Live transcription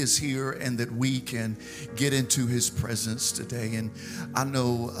is here and that we can get into his presence today. And I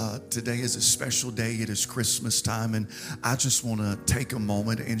know today is a special day. It is Christmas time, and I just want to take a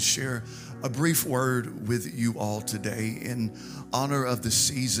moment and share a brief word with you all today in honor of the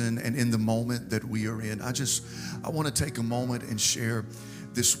season and in the moment that we are in. I want to take a moment and share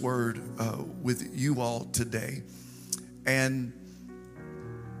this word with you all today. And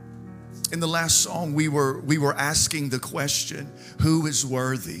in the last song, we were asking the question, who is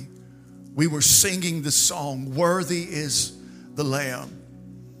worthy? We were singing the song, worthy is the Lamb.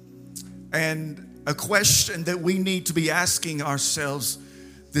 And a question that we need to be asking ourselves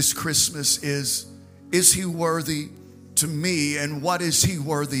this Christmas is he worthy to me, and what is he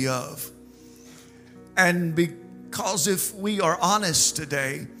worthy of? And because if we are honest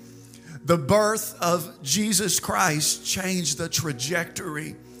today, the birth of Jesus Christ changed the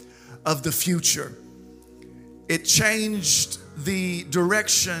trajectory of the future. It changed the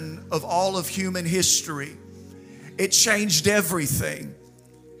direction of all of human history. It changed everything.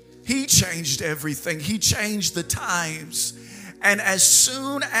 He changed everything. He changed the times. And as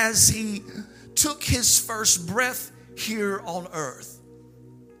soon as he took his first breath here on earth,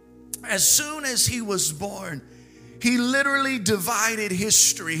 as soon as he was born, he literally divided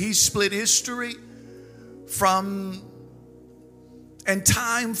history. He split history and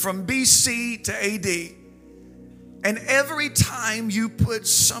time from BC to AD. And every time you put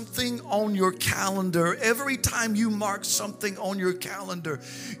something on your calendar, every time you mark something on your calendar,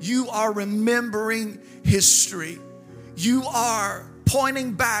 you are remembering history. You are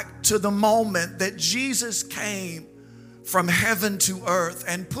pointing back to the moment that Jesus came from heaven to earth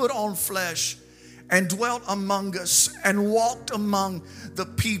and put on flesh and dwelt among us and walked among the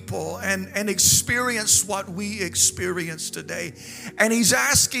people and experienced what we experience today. And he's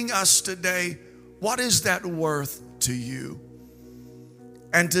asking us today, what is that worth to you?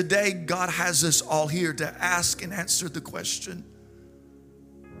 And today God has us all here to ask and answer the question,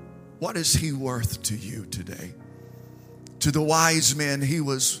 what is he worth to you today? To the wise men, he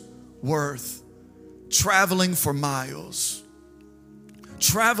was worth traveling for miles,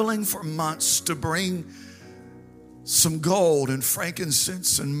 traveling for months to bring some gold and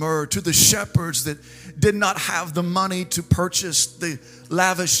frankincense and myrrh to the shepherds that did not have the money to purchase the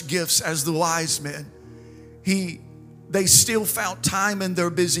lavish gifts as the wise men. They still found time in their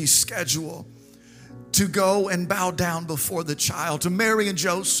busy schedule to go and bow down before the child. To Mary and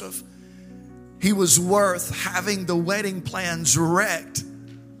Joseph, he was worth having the wedding plans wrecked,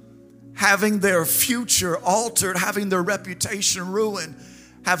 having their future altered, having their reputation ruined,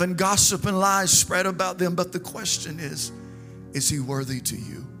 having gossip and lies spread about them. But the question is he worthy to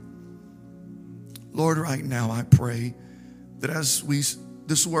you? Lord, right now I pray that as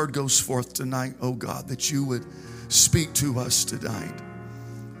this word goes forth tonight, oh God, that you would speak to us tonight.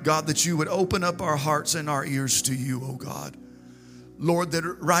 God, that you would open up our hearts and our ears to you, oh God. Lord, that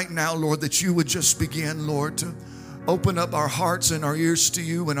right now, Lord, that you would just begin, Lord, to open up our hearts and our ears to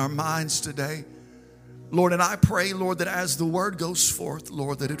you and our minds today. Lord, and I pray, Lord, that as the word goes forth,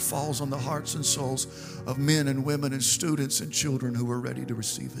 Lord, that it falls on the hearts and souls of men and women and students and children who are ready to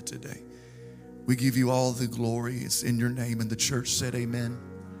receive it today. We give you all the glory. It's in your name. And the church said amen.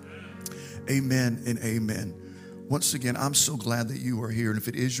 Amen and amen. Once again, I'm so glad that you are here. And if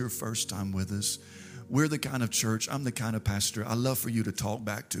it is your first time with us, we're the kind of church, I'm the kind of pastor, I love for you to talk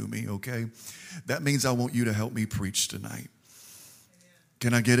back to me, okay? That means I want you to help me preach tonight.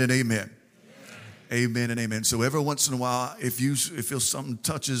 Can I get an amen? Amen and amen. So every once in a while, if something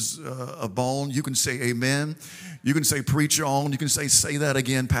touches a bone, you can say amen. You can say preach on. You can say that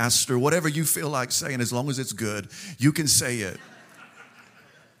again, pastor. Whatever you feel like saying, as long as it's good, you can say it.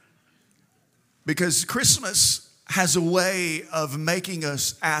 Because Christmas has a way of making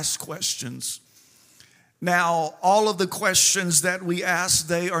us ask questions. Now, all of the questions that we ask,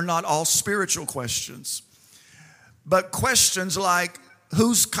 they are not all spiritual questions. But questions like,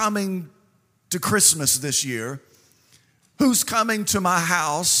 who's coming to Christmas this year? Who's coming to my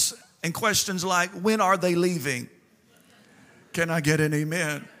house? And questions like, when are they leaving? Can I get an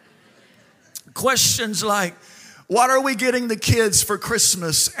amen? Questions like, what are we getting the kids for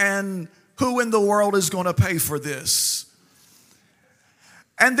Christmas? And who in the world is going to pay for this?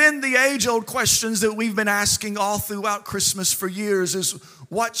 And then the age-old questions that we've been asking all throughout Christmas for years is,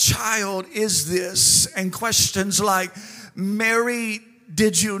 what child is this? And questions like, Mary,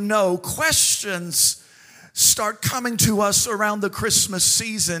 did you know? Questions start coming to us around the Christmas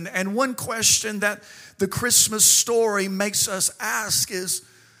season. And one question that the Christmas story makes us ask is,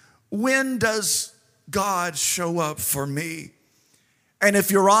 when does God show up for me? And if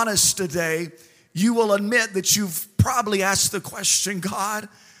you're honest today, you will admit that you've probably asked the question, God,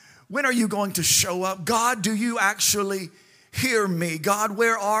 when are you going to show up? God, do you actually hear me? God,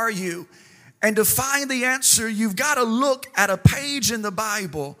 where are you? And to find the answer, you've got to look at a page in the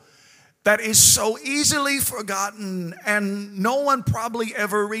Bible that is so easily forgotten and no one probably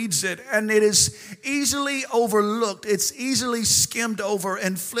ever reads it. And it is easily overlooked. It's easily skimmed over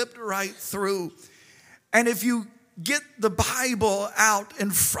and flipped right through. And if you get the Bible out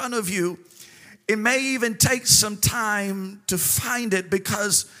in front of you, it may even take some time to find it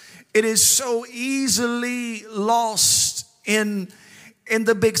because it is so easily lost in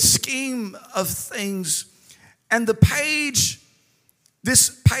the big scheme of things. And this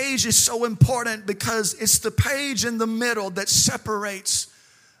page is so important because it's the page in the middle that separates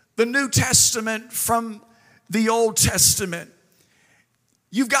the New Testament from the Old Testament.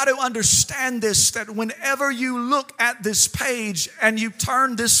 You've got to understand this, that whenever you look at this page and you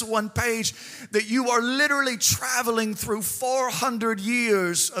turn this one page, that you are literally traveling through 400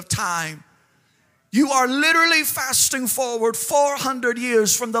 years of time. You are literally fasting forward 400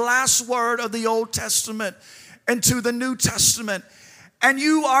 years from the last word of the Old Testament into the New Testament. And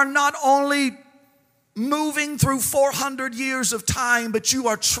you are not only moving through 400 years of time, but you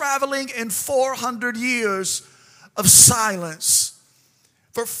are traveling in 400 years of silence.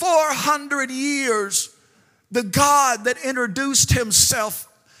 For 400 years, the God that introduced himself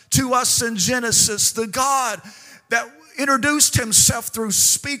to us in Genesis, the God that introduced himself through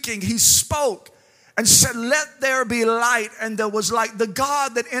speaking, he spoke and said, let there be light, and there was light. The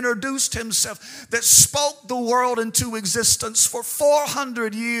God that introduced himself, that spoke the world into existence for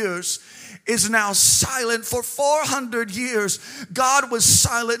 400 years, is now silent. For 400 years, God was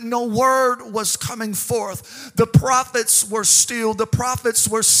silent. No word was coming forth. The prophets were still. The prophets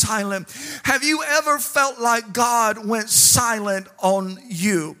were silent. Have you ever felt like God went silent on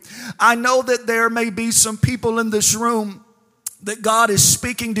you? I know that there may be some people in this room that God is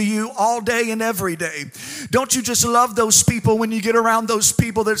speaking to you all day and every day. Don't you just love those people when you get around those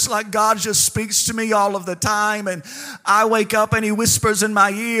people that's like, God just speaks to me all of the time, and I wake up and he whispers in my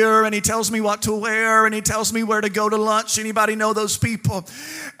ear and he tells me what to wear and he tells me where to go to lunch. Anybody know those people?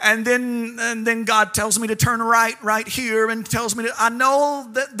 And then God tells me to turn right here, and tells me to, I know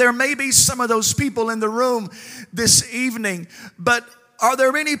that there may be some of those people in the room this evening, but are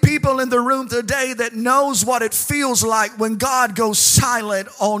there any people in the room today that knows what it feels like when God goes silent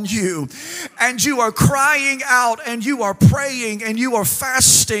on you, and you are crying out and you are praying and you are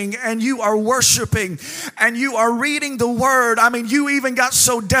fasting and you are worshiping and you are reading the word? I mean, you even got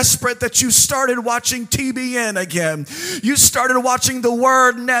so desperate that you started watching TBN again. You started watching the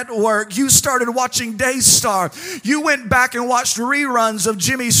Word Network. You started watching Daystar. You went back and watched reruns of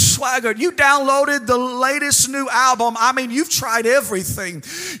Jimmy Swaggart. You downloaded the latest new album. I mean, you've tried everything.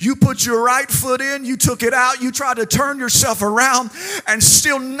 You put your right foot in, you took it out, you tried to turn yourself around, and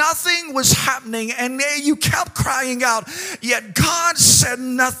still nothing was happening, and you kept crying out, yet God said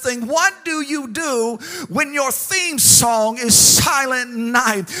nothing. What do you do when your theme song is Silent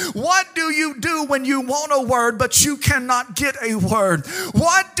Night? What do you do when you want a word but you cannot get a word?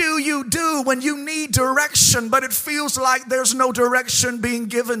 What do you do when you need direction but it feels like there's no direction being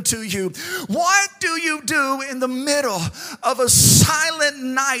given to you? What do you do in the middle of a silent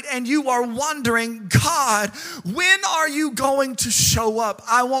night and you are wondering, God, when are you going to show up?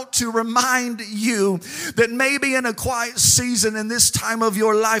 I want to remind you that maybe in a quiet season in this time of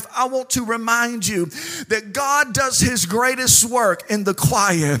your life, I want to remind you that God does his greatest work in the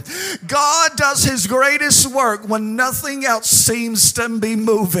quiet. God does his greatest work when nothing else seems to be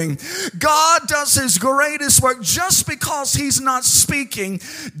moving. God does his greatest work. Just because he's not speaking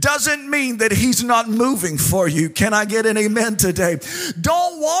doesn't mean that he's not moving for you. Can I get an amen today?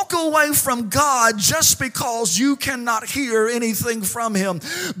 Don't walk away from God just because you cannot hear anything from him.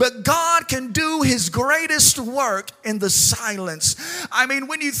 But God can do his greatest work in the silence. I mean,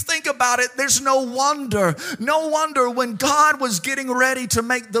 when you think about it, there's no wonder when God was getting ready to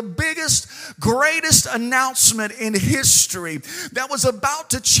make the biggest, greatest announcement in history that was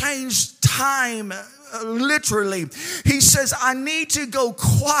about to change time. Literally, he says, I need to go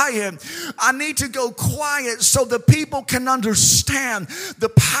quiet. I need to go quiet so the people can understand the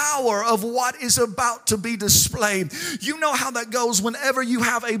power of what is about to be displayed. You know how that goes whenever you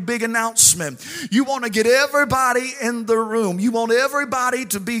have a big announcement. You want to get everybody in the room. You want everybody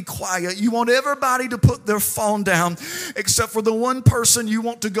to be quiet. You want everybody to put their phone down, except for the one person you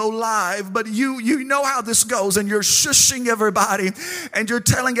want to go live. But you know how this goes, and you're shushing everybody and you're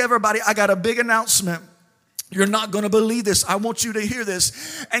telling everybody, I got a big announcement. You're not going to believe this. I want you to hear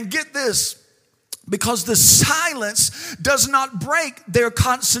this. And get this. Because the silence does not break their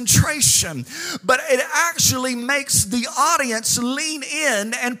concentration, but it actually makes the audience lean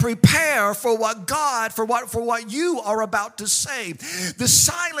in and prepare for what you are about to say. The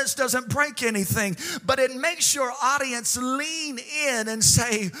silence doesn't break anything, but it makes your audience lean in and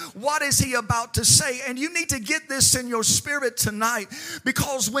say, what is he about to say? And you need to get this in your spirit tonight,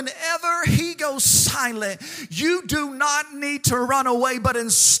 because whenever he goes silent, you do not need to run away, but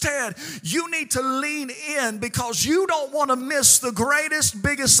instead you need to lean in, because you don't want to miss the greatest,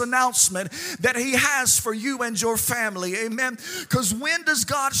 biggest announcement that he has for you and your family. Amen. Because when does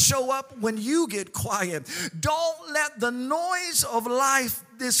God show up? When you get quiet. Don't let the noise of life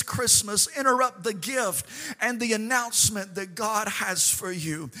this Christmas interrupt the gift and the announcement that God has for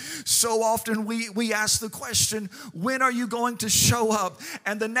you. So often we ask the question, when are you going to show up?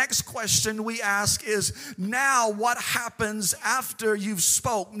 And the next question we ask is, now what happens after you've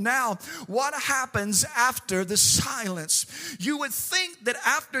spoke? Now what happens after the silence? You would think that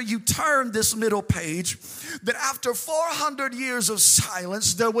after you turn this middle page, that after 400 years of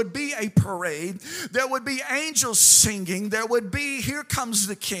silence, there would be a parade, there would be angels singing, there would be, here comes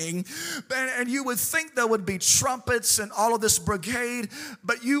the King, and you would think there would be trumpets and all of this brigade,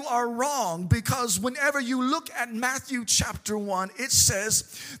 but you are wrong, because whenever you look at Matthew chapter 1, it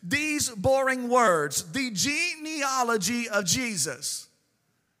says these boring words: the genealogy of Jesus.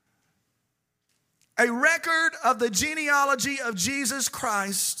 A record of the genealogy of Jesus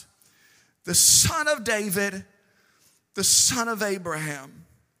Christ, the son of David, the son of Abraham.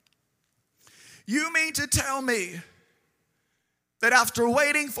 You mean to tell me that after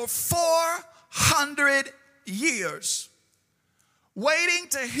waiting for 400 years, waiting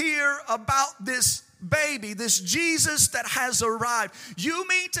to hear about this baby, this Jesus that has arrived, you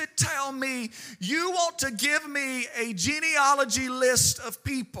mean to tell me you want to give me a genealogy list of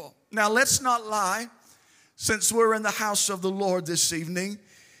people? Now, let's not lie, since we're in the house of the Lord this evening.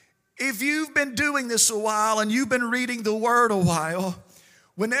 If you've been doing this a while and you've been reading the Word a while,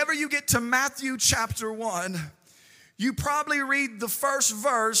 whenever you get to Matthew chapter 1, you probably read the first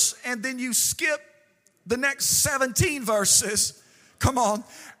verse and then you skip the next 17 verses. Come on.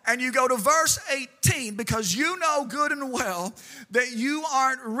 And you go to verse 18, because you know good and well that you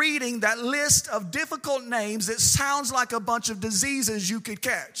aren't reading that list of difficult names that sounds like a bunch of diseases you could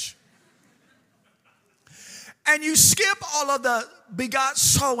catch. And you skip all of the begot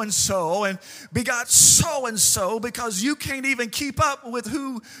so-and-so and begot so-and-so, because you can't even keep up with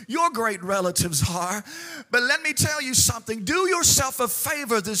who your great relatives are. But let me tell you something. Do yourself a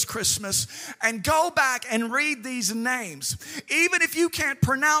favor this Christmas and go back and read these names. Even if you can't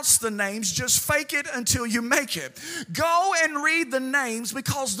pronounce the names, just fake it until you make it. Go and read the names,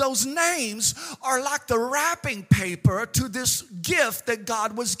 because those names are like the wrapping paper to this gift that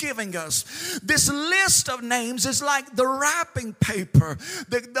God was giving us. This list of names is like the wrapping paper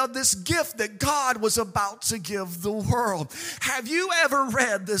of this gift that God was about to give the world. Have you ever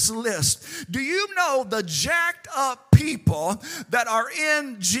read this list? Do you know the jacked up people that are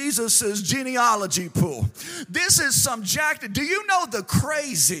in Jesus's genealogy pool? This is some jacked. Do you know the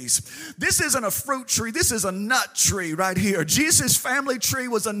crazies? This isn't a fruit tree. This is a nut tree right here. Jesus' family tree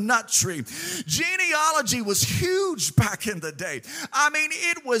was a nut tree. Genealogy was huge back in the day. I mean,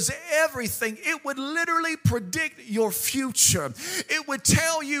 it was everything. It would literally predict your future. It would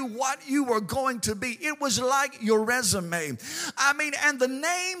tell you what you were going to be. It was like your resume. I mean, and the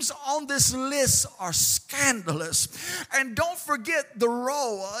names on this list are scandalous. And don't forget the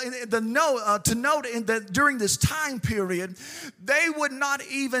role, to note in that during this time period, they would not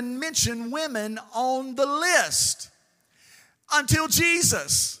even mention women on the list until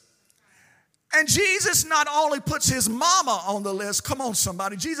Jesus. And Jesus not only puts his mama on the list, come on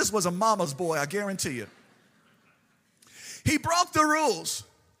somebody, Jesus was a mama's boy, I guarantee you. He broke the rules.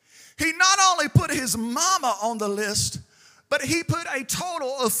 He not only put his mama on the list, but he put a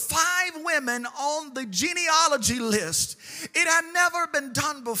total of 5 women on the genealogy list. It had never been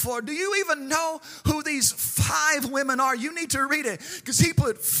done before. Do you even know who these 5 women are? You need to read it, because he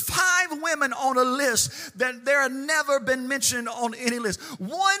put 5 women on a list that there had never been mentioned on any list.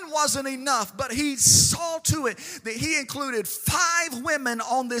 One wasn't enough, but he saw to it that he included 5 women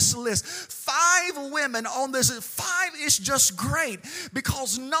on this list. 5 women on this list. 5 is just great,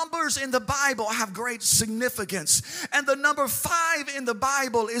 because numbers in the Bible have great significance. And the number 5 in the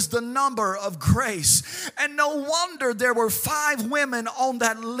Bible is the number number of grace. And no wonder there were 5 women on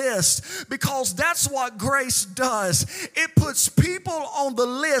that list, because that's what grace does. It puts people on the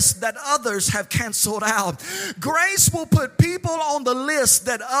list that others have canceled out. Grace will put people on the list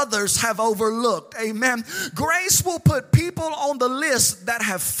that others have overlooked. Amen. Grace will put people on the list that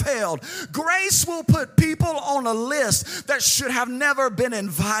have failed. Grace will put people on a list that should have never been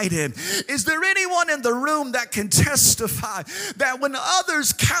invited. Is there anyone in the room that can testify that when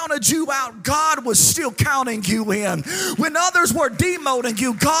others counted you out, God was still counting you in? When others were demoting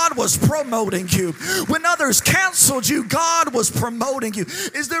you, God was promoting you. When others canceled you, God was promoting you.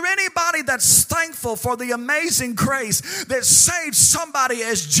 Is there anybody that's thankful for the amazing grace that saved somebody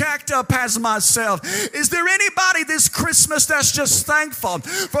as jacked up as myself? Is there anybody this Christmas that's just thankful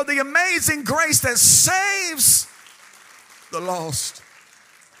for the amazing grace that saves the lost?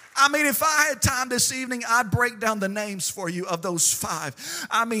 I mean, if I had time this evening, I'd break down the names for you of those 5.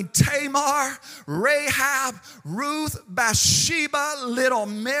 I mean, Tamar, Rahab, Ruth, Bathsheba, little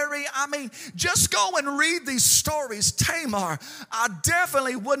Mary. I mean, just go and read these stories. Tamar, I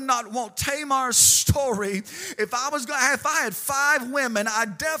definitely would not want Tamar's story. If I had 5 women, I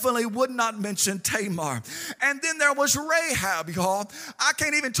definitely would not mention Tamar. And then there was Rahab, y'all. I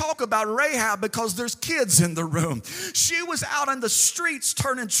can't even talk about Rahab because there's kids in the room. She was out in the streets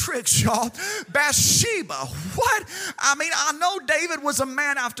turning tricks, y'all. Bathsheba, what? I mean, I know David was a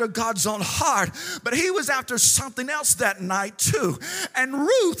man after God's own heart, but he was after something else that night too. And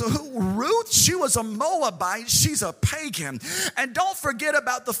Ruth, she was a Moabite. She's a pagan. And don't forget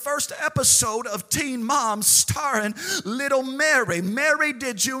about the first episode of Teen Mom starring little Mary. Mary,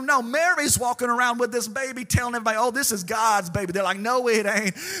 did you know? Mary's walking around with this baby telling everybody, oh, this is God's baby. They're like, no, it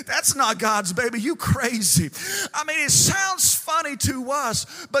ain't. That's not God's baby. You crazy. I mean, it sounds funny to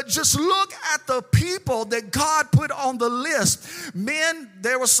us, but just look at the people that God put on the list. Men,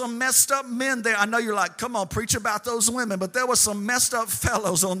 there were some messed up men there. I know you're like, come on, preach about those women, but there were some messed up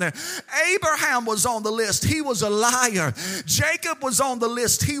fellows on there. Abraham was on the list. He was a liar. Jacob was on the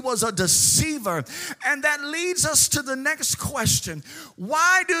list. He was a deceiver. And that leads us to the next question.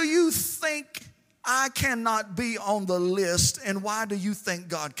 Why do you think I cannot be on the list, and why do you think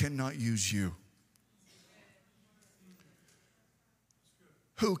God cannot use you?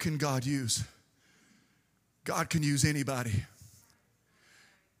 Who can God use? God can use anybody.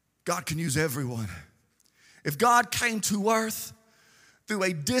 God can use everyone. If God came to earth through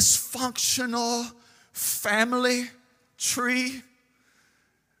a dysfunctional family tree,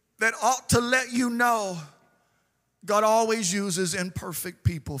 that ought to let you know God always uses imperfect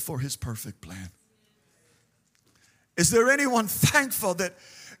people for his perfect plan. Is there anyone thankful that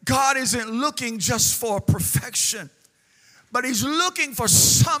God isn't looking just for perfection, but he's looking for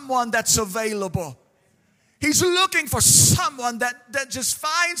someone that's available? He's looking for someone that just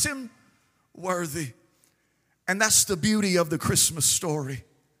finds him worthy. And that's the beauty of the Christmas story,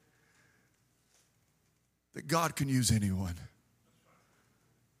 that God can use anyone.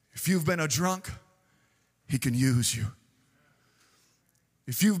 If you've been a drunk, he can use you.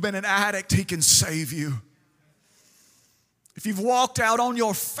 If you've been an addict, he can save you. If you've walked out on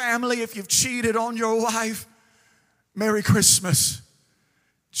your family, if you've cheated on your wife, Merry Christmas.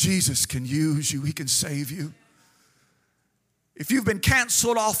 Jesus can use you. He can save you. If you've been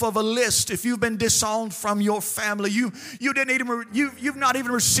canceled off of a list, if you've been disowned from your family, you've not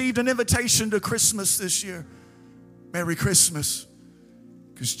even received an invitation to Christmas this year, Merry Christmas.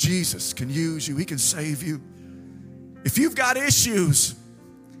 Because Jesus can use you. He can save you. If you've got issues,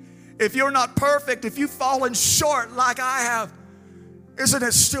 if you're not perfect, if you've fallen short like I have, isn't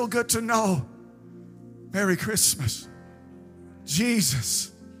it still good to know? Merry Christmas.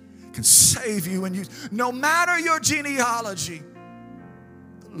 Jesus can save you, and no matter your genealogy,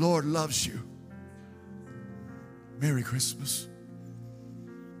 the Lord loves you. Merry Christmas.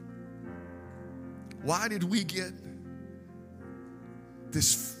 Why did we get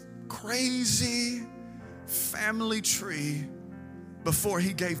this crazy family tree before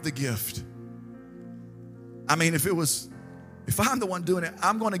he gave the gift? I mean, if I'm the one doing it,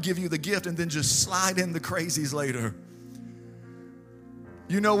 I'm going to give you the gift and then just slide in the crazies later.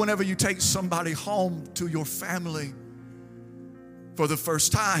 You know, whenever you take somebody home to your family for the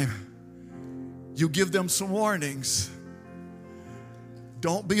first time, you give them some warnings.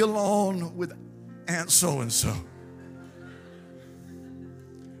 Don't be alone with Aunt so-and-so.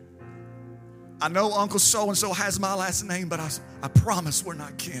 I know Uncle so-and-so has my last name, but I promise we're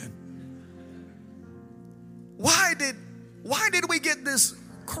not kin. Why did we get this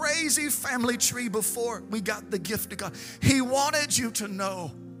crazy family tree before we got the gift of God? He wanted you to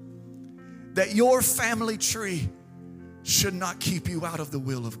know that your family tree should not keep you out of the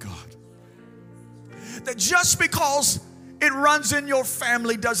will of God. That just because it runs in your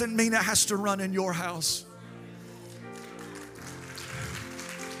family doesn't mean it has to run in your house.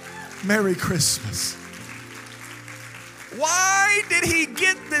 Merry Christmas. Why did he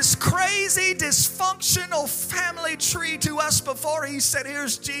get this crazy, dysfunctional family tree to us before he said,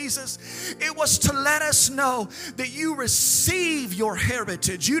 here's Jesus? It was to let us know that you receive your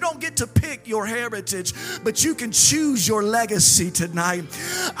heritage. You don't get to pick your heritage, but you can choose your legacy tonight.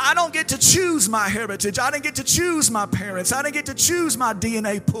 I don't get to choose my heritage. I didn't get to choose my parents. I didn't get to choose my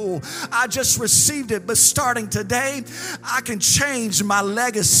DNA pool. I just received it. But starting today, I can change my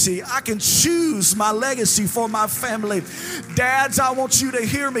legacy. I can choose my legacy for my family. Dads, I want you to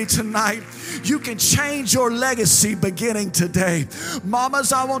hear me tonight. You can change your legacy beginning today.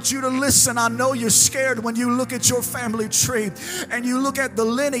 Mamas, I want you to listen. I know you're scared when you look at your family tree and you look at the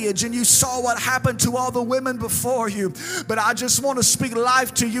lineage and you saw what happened to all the women before you. But I just want to speak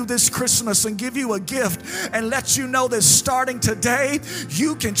life to you this Christmas and give you a gift and let you know that starting today,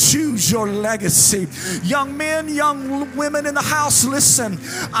 you can choose your legacy. Young men, young women in the house, listen.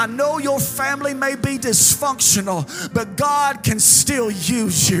 I know your family may be dysfunctional, but God can still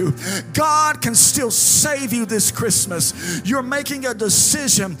use you. God can still save you this Christmas. You're making a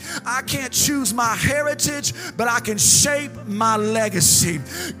decision. I can't choose my heritage, but I can shape my legacy.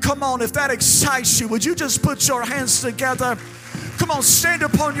 Come on, if that excites you, would you just put your hands together? Come on, stand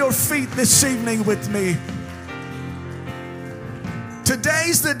upon your feet this evening with me.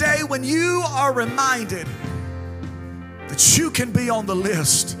 Today's the day when you are reminded that you can be on the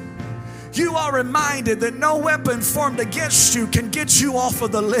list. You are reminded that no weapon formed against you can get you off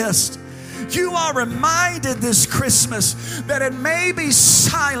of the list. You are reminded this Christmas that it may be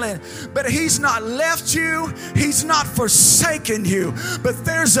silent, but He's not left you. He's not forsaken you. But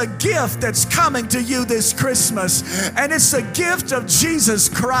there's a gift that's coming to you this Christmas, and it's the gift of Jesus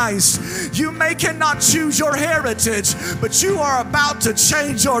Christ. You cannot choose your heritage, but you are about to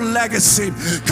change your legacy.